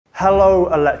Hello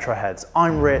Electroheads,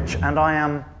 I'm Rich and I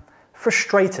am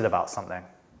frustrated about something.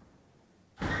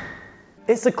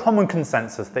 It's a common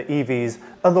consensus that EVs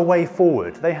are the way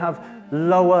forward. They have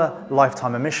lower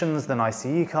lifetime emissions than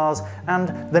ICE cars,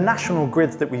 and the national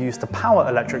grids that we use to power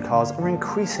electric cars are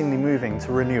increasingly moving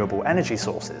to renewable energy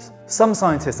sources. Some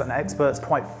scientists and experts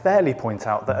quite fairly point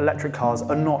out that electric cars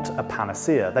are not a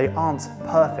panacea. They aren't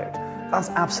perfect. That's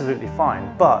absolutely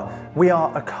fine, but we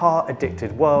are a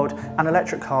car-addicted world and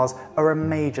electric cars are a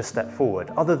major step forward.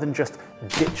 Other than just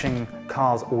ditching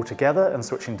cars altogether and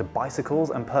switching to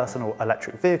bicycles and personal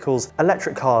electric vehicles,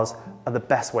 electric cars are the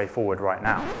best way forward right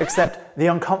now. Except the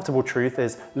uncomfortable truth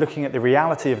is, looking at the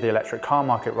reality of the electric car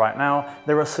market right now,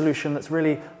 they're a solution that's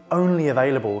really only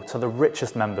available to the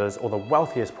richest members or the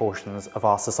wealthiest portions of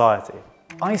our society.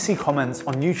 I see comments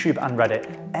on YouTube and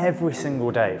Reddit every single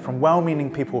day from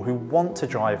well-meaning people who want to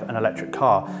drive an electric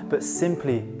car but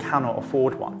simply cannot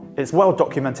afford one. It's well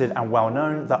documented and well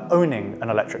known that owning an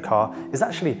electric car is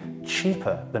actually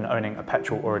cheaper than owning a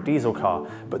petrol or a diesel car,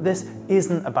 but this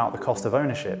isn't about the cost of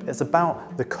ownership, it's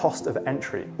about the cost of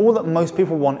entry. All that most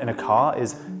people want in a car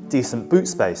is decent boot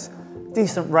space,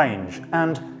 decent range,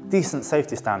 and decent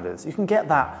safety standards. You can get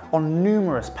that on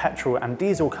numerous petrol and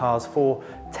diesel cars for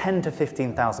 £10,000 to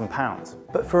 £15,000.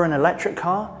 But for an electric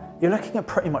car, you're looking at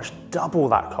pretty much double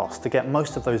that cost to get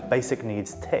most of those basic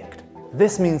needs ticked.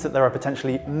 This means that there are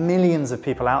potentially millions of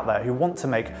people out there who want to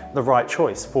make the right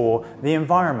choice for the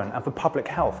environment and for public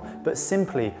health, but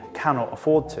simply cannot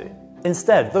afford to.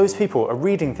 Instead, those people are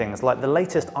reading things like the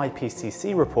latest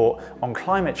IPCC report on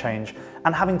climate change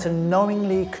and having to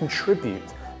knowingly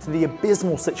contribute to the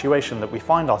abysmal situation that we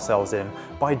find ourselves in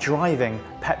by driving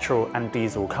petrol and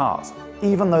diesel cars,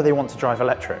 even though they want to drive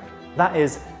electric. That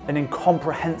is an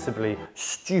incomprehensibly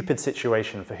stupid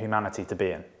situation for humanity to be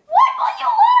in. What will you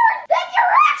learn? That your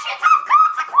actions have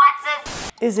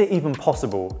consequences! Is it even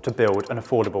possible to build an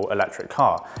affordable electric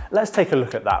car? Let's take a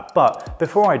look at that, but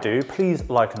before I do, please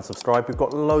like and subscribe. We've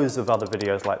got loads of other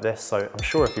videos like this, so I'm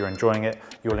sure if you're enjoying it,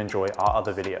 you'll enjoy our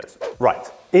other videos. Right,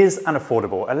 is an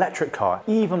affordable electric car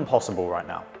even possible right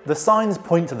now? The signs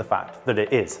point to the fact that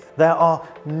it is. There are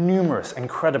numerous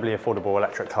incredibly affordable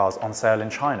electric cars on sale in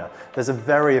China. There's a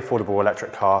very affordable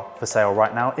electric car for sale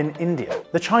right now in India.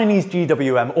 The Chinese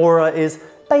GWM Aura is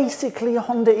basically a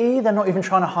Honda E, they're not even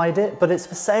trying to hide it, but it's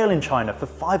for sale in China for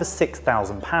 £5,000 or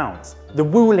 £6,000. The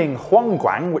Wuling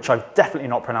Huangguang, which I've definitely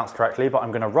not pronounced correctly, but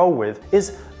I'm gonna roll with,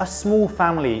 is a small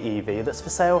family EV that's for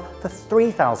sale for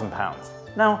 £3,000.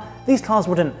 Now, these cars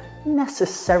wouldn't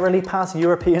necessarily pass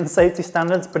European safety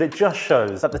standards, but it just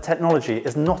shows that the technology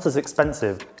is not as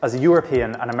expensive as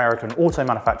European and American auto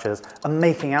manufacturers are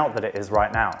making out that it is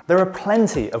right now. There are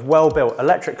plenty of well-built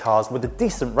electric cars with a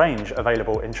decent range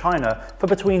available in China for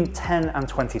between $10,000 and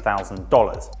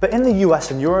 $20,000. But in the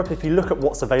US and Europe, if you look at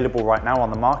what's available right now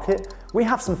on the market, we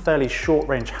have some fairly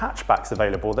short-range hatchbacks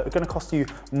available that are going to cost you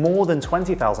more than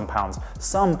 £20,000.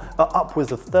 Some are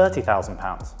upwards of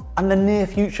 £30,000. And the near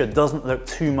future doesn't look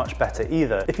too much better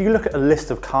either. If you look at a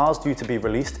list of cars due to be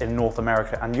released in North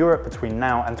America and Europe between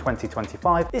now and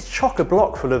 2025, it's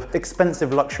chock-a-block full of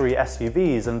expensive luxury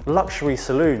SUVs and luxury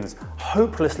saloons,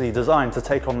 hopelessly designed to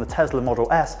take on the Tesla Model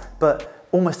S, but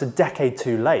almost a decade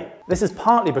too late. This is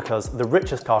partly because the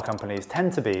richest car companies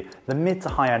tend to be the mid to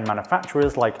high-end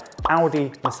manufacturers like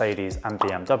Audi, Mercedes, and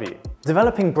BMW.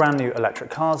 Developing brand new electric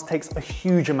cars takes a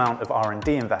huge amount of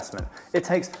R&D investment. It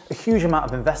takes a huge amount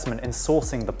of investment in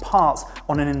sourcing the parts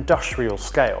on an industrial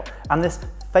scale, and this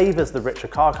favours the richer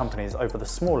car companies over the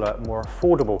smaller, more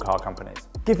affordable car companies.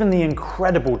 Given the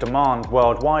incredible demand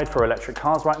worldwide for electric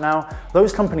cars right now,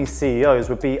 those companies' CEOs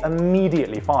would be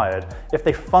immediately fired if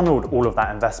they funneled all of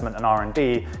that investment and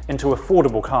R&D into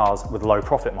affordable cars with low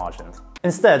profit margins.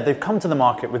 Instead, they've come to the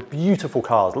market with beautiful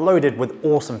cars loaded with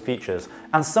awesome features,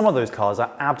 and some of those cars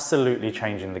are absolutely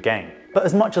changing the game. But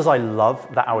as much as I love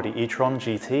the Audi e-tron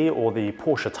GT or the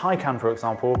Porsche Taycan, for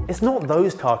example, it's not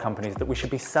those car companies that we should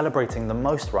be celebrating the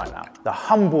most right now. The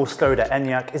humble Skoda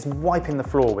Enyaq is wiping the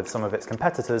floor with some of its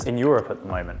competitors in Europe at the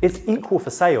moment. It's equal for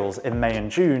sales in May and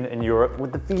June in Europe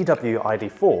with the VW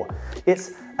ID.4.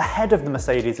 It's ahead of the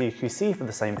Mercedes EQC for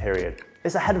the same period.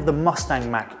 It's ahead of the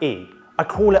Mustang Mach-E. I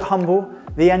call it humble.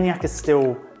 The Enyaq is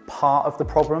still part of the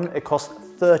problem. It costs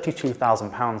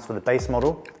 £32,000 for the base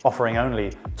model, offering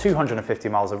only 250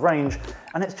 miles of range,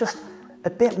 and it's just a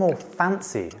bit more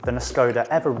fancy than a Skoda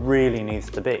ever really needs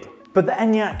to be. But the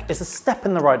Enyaq is a step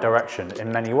in the right direction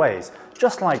in many ways,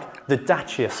 just like the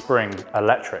Dacia Spring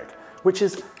Electric, which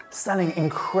is selling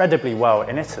incredibly well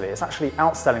in Italy. It's actually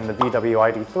outselling the VW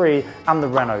ID.3 and the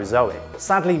Renault Zoe.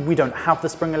 Sadly, we don't have the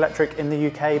Spring Electric in the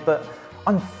UK, but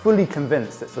I'm fully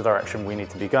convinced it's the direction we need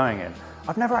to be going in.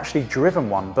 I've never actually driven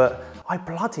one, but I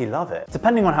bloody love it.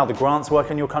 Depending on how the grants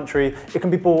work in your country, it can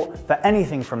be bought for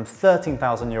anything from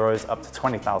 13,000 euros up to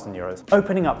 20,000 euros,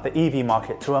 opening up the EV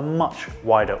market to a much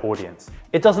wider audience.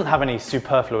 It doesn't have any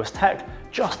superfluous tech,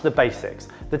 just the basics.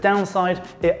 The downside,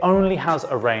 it only has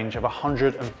a range of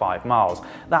 105 miles.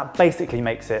 That basically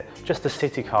makes it just a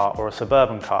city car or a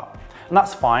suburban car. And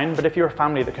that's fine, but if you're a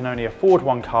family that can only afford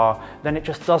one car, then it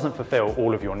just doesn't fulfill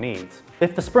all of your needs.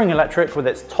 If the Spring Electric, with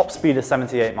its top speed of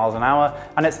 78 miles an hour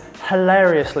and its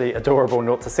hilariously adorable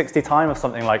 0 to 60 time of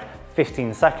something like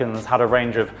 15 seconds, had a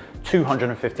range of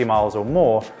 250 miles or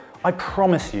more, I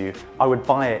promise you I would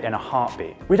buy it in a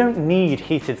heartbeat. We don't need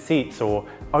heated seats or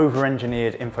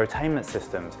over-engineered infotainment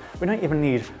systems. We don't even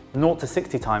need 0 to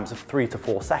 60 times of 3 to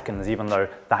 4 seconds, even though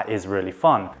that is really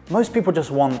fun. Most people just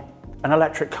want an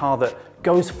electric car that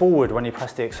goes forward when you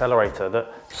press the accelerator,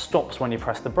 that stops when you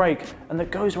press the brake, and that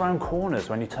goes around corners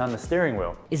when you turn the steering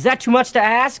wheel. Is that too much to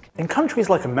ask? In countries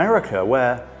like America,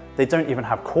 where they don't even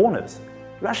have corners,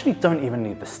 you actually don't even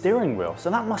need the steering wheel,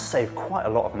 so that must save quite a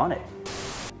lot of money.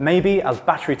 Maybe as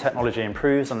battery technology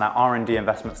improves and that R&D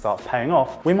investment starts paying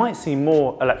off, we might see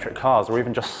more electric cars, or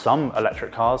even just some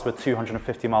electric cars with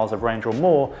 250 miles of range or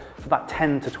more for that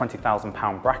 10 to 20,000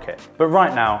 pound bracket. But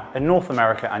right now, in North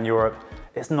America and Europe,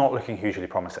 it's not looking hugely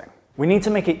promising. We need to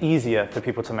make it easier for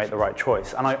people to make the right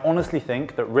choice, and I honestly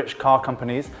think that rich car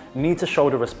companies need to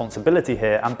shoulder responsibility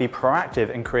here and be proactive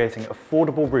in creating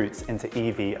affordable routes into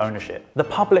EV ownership. The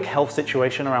public health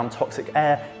situation around toxic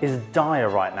air is dire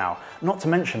right now, not to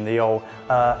mention the old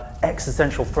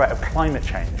existential threat of climate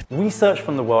change. Research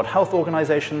from the World Health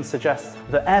Organization suggests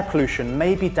that air pollution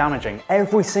may be damaging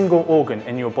every single organ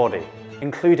in your body,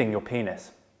 including your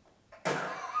penis.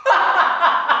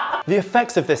 The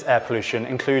effects of this air pollution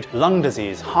include lung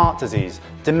disease, heart disease,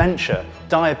 dementia,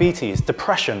 diabetes,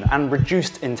 depression, and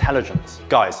reduced intelligence.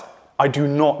 Guys, I do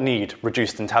not need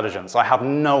reduced intelligence. I have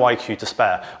no IQ to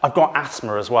spare. I've got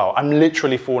asthma as well. I'm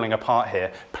literally falling apart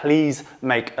here. Please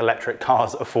make electric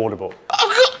cars affordable.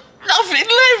 I've got nothing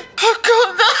left. I've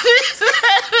got nothing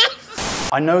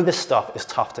left. I know this stuff is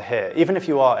tough to hear, even if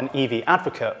you are an EV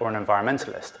advocate or an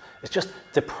environmentalist. It's just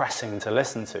depressing to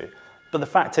listen to. But the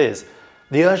fact is,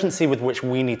 the urgency with which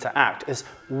we need to act is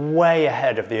way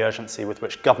ahead of the urgency with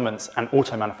which governments and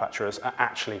auto manufacturers are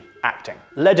actually acting.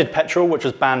 Leaded petrol, which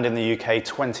was banned in the UK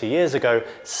 20 years ago,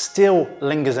 still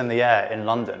lingers in the air in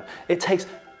London. It takes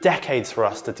decades for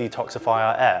us to detoxify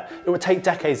our air. It would take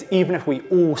decades even if we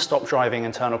all stopped driving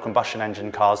internal combustion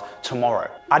engine cars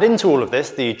tomorrow. Add into all of this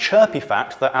the chirpy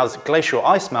fact that as glacial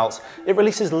ice melts, it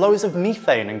releases loads of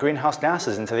methane and greenhouse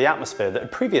gases into the atmosphere that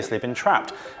had previously been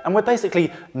trapped, and we're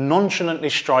basically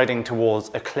nonchalantly striding towards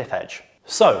a cliff edge.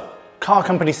 So, car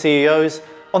company CEOs,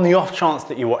 on the off chance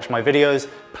that you watch my videos,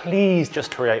 please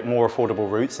just create more affordable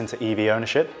routes into EV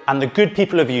ownership. And the good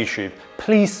people of YouTube,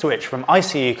 please switch from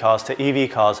ICE cars to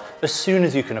EV cars as soon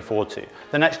as you can afford to.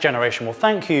 The next generation will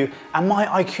thank you, and my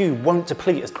IQ won't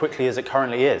deplete as quickly as it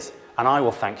currently is. And I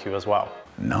will thank you as well.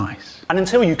 Nice. And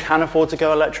until you can afford to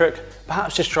go electric,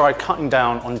 perhaps just try cutting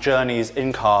down on journeys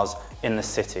in cars in the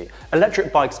city.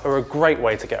 Electric bikes are a great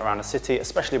way to get around a city,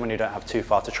 especially when you don't have too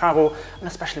far to travel, and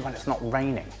especially when it's not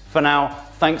raining. For now,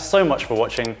 thanks so much for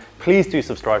watching. Please do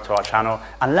subscribe to our channel,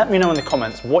 and let me know in the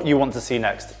comments what you want to see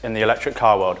next in the electric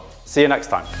car world. See you next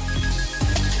time.